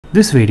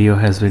This video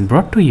has been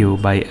brought to you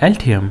by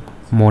Altium.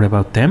 More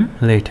about them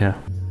later.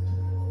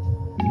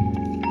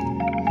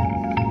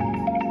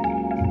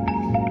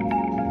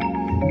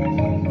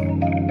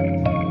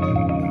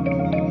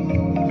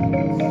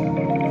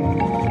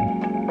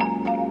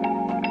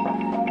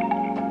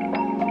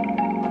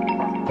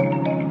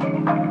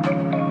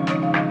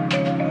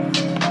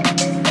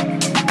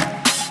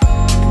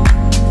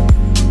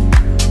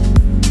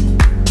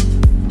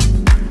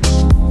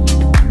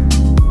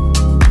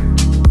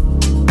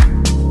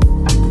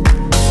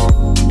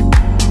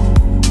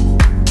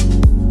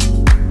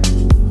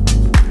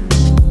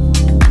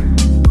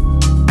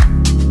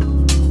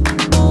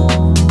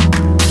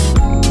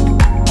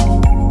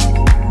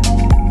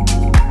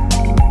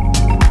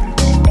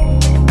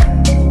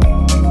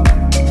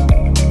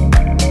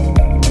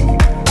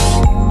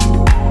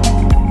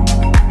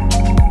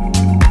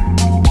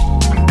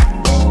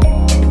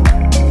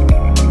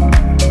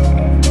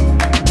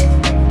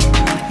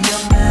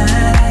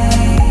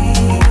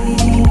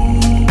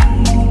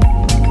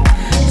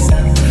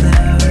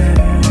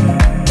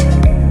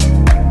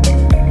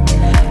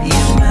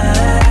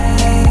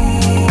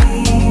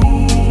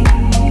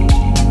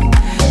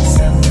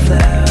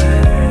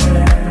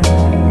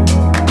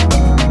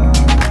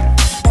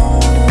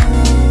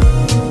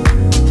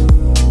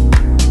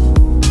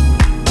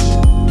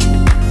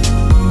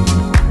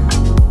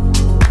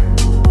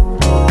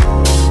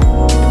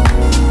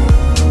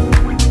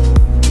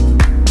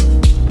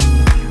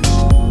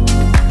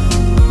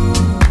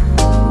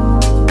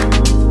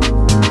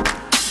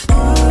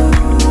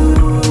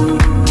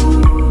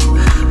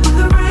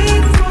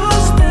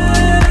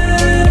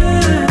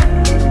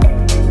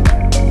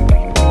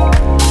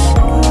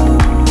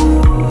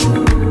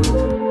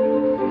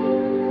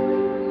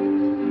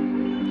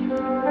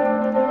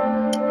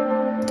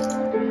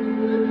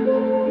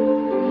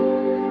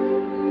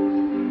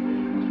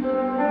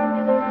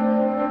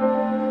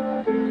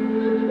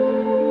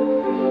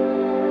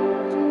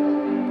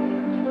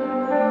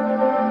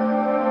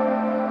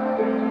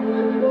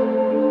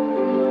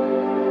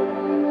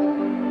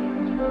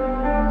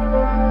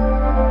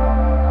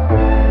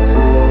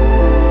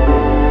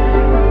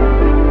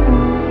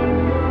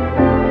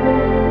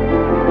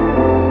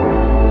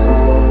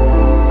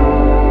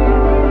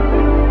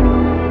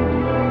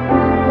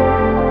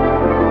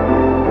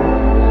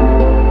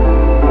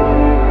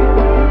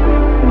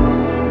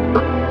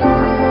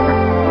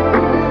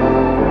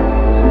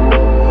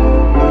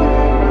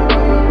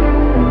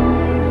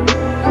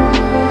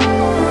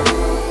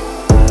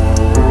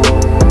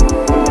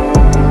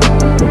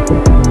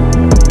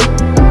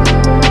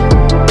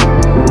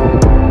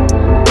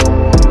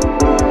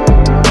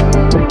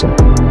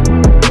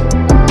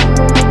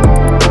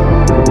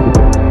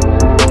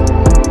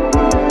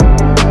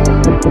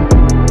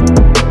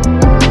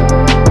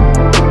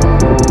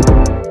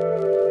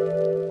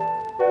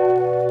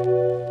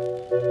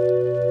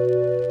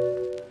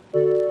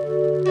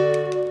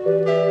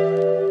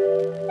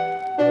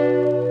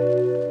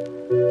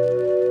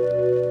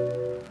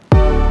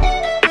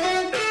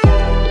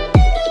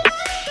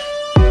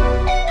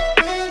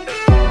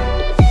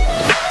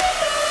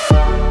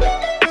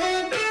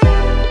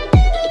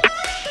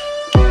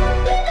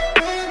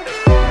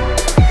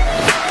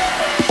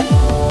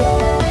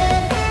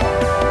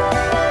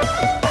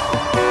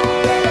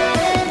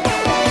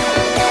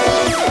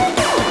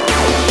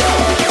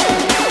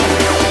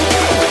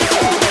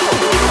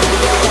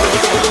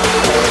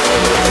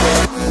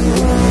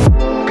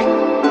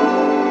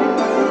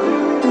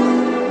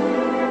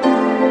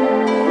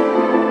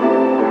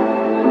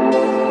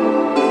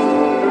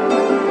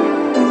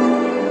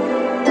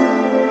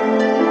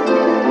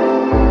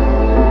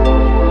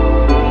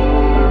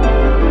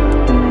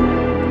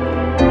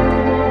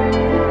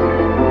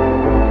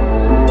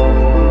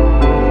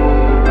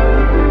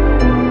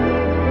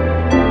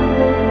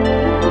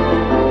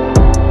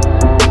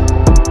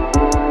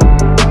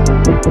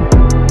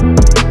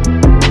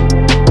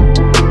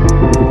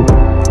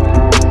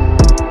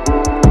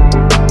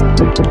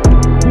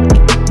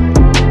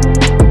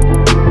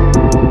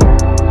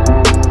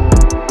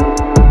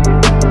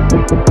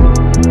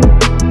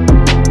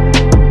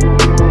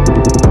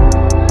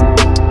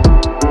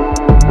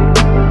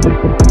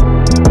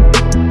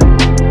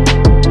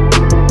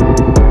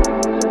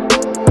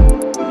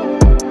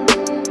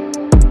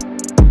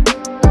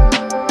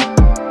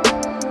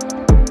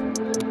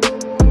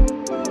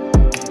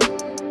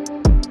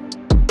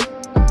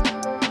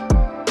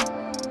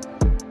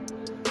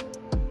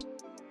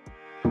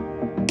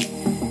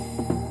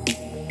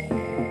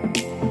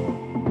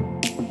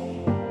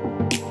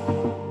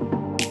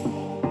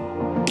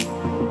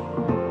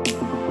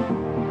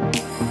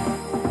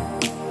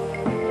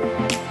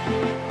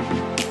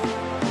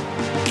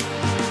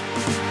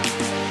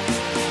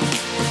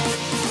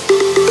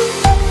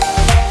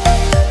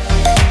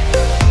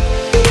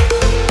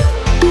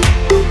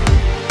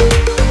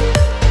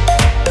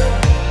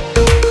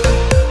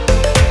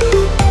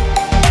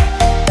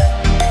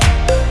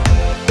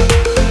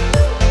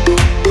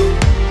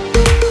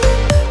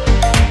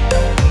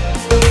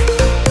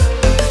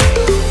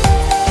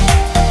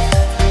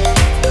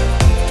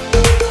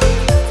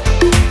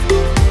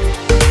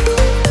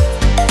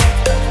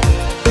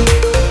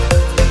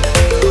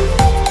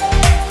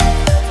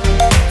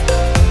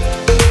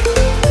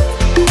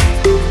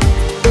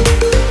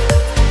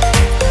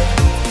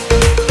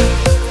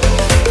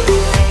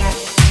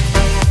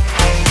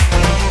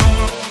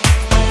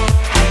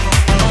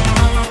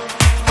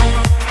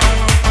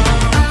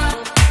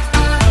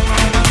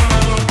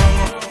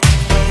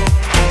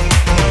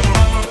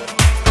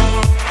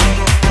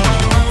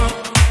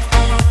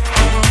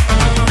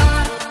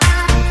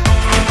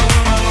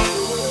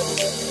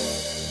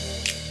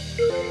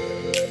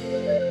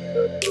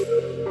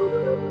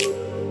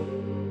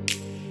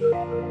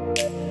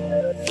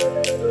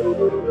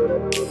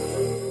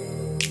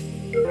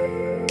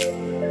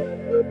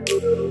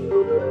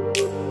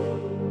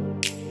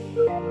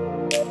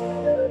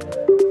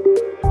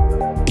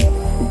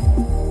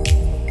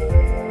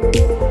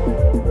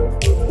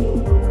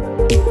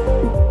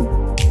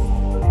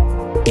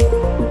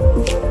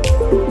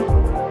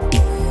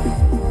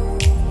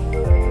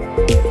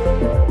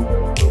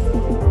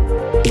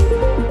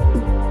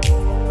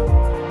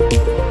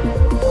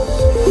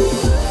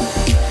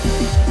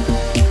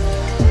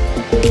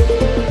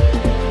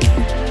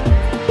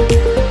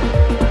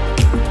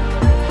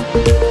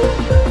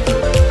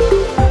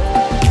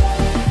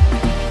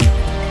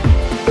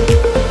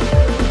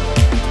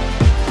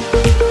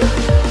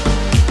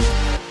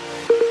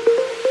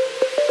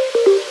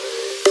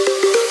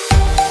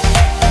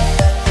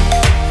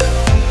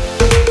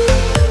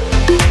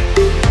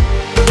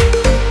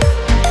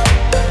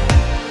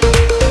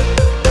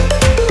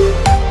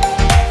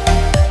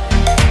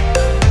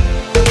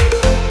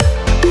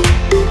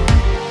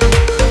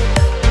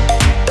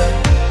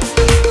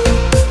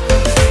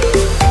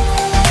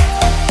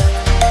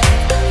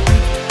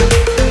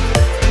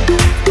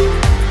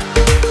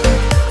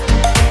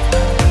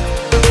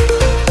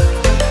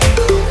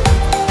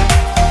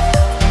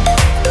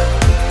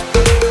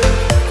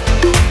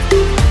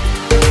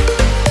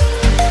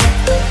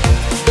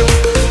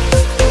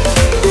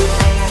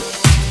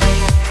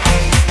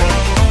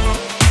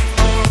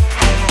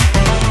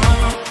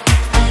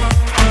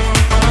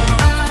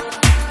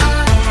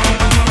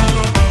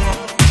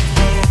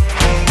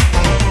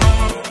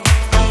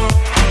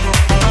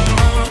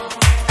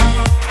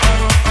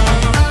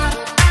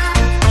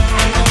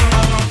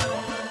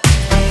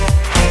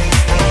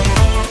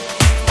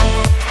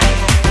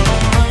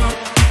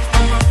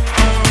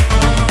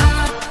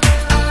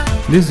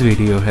 This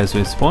video has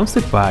been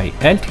sponsored by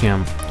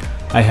Altium.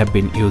 I have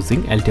been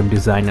using Altium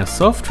Designer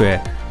software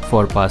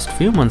for past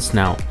few months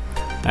now,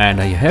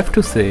 and I have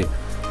to say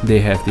they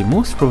have the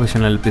most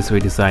professional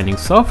PCB designing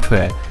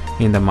software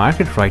in the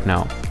market right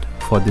now.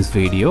 For this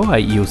video I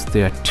used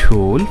their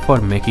tool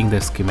for making the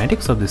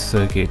schematics of this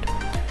circuit.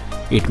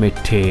 It may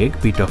take a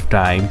bit of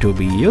time to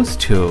be used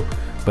to,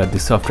 but the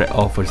software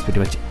offers pretty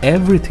much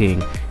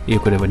everything you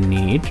could ever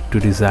need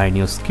to design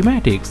your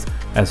schematics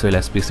as well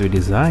as PCB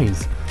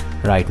designs.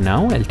 Right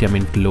now Altium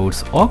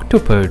includes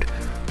Octopad,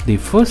 the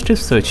first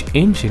search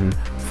engine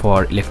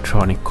for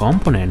electronic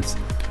components.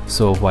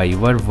 So while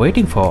you are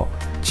waiting for,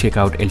 check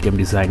out Altium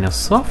Designer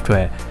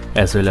software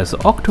as well as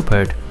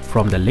Octopad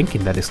from the link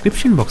in the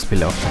description box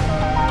below.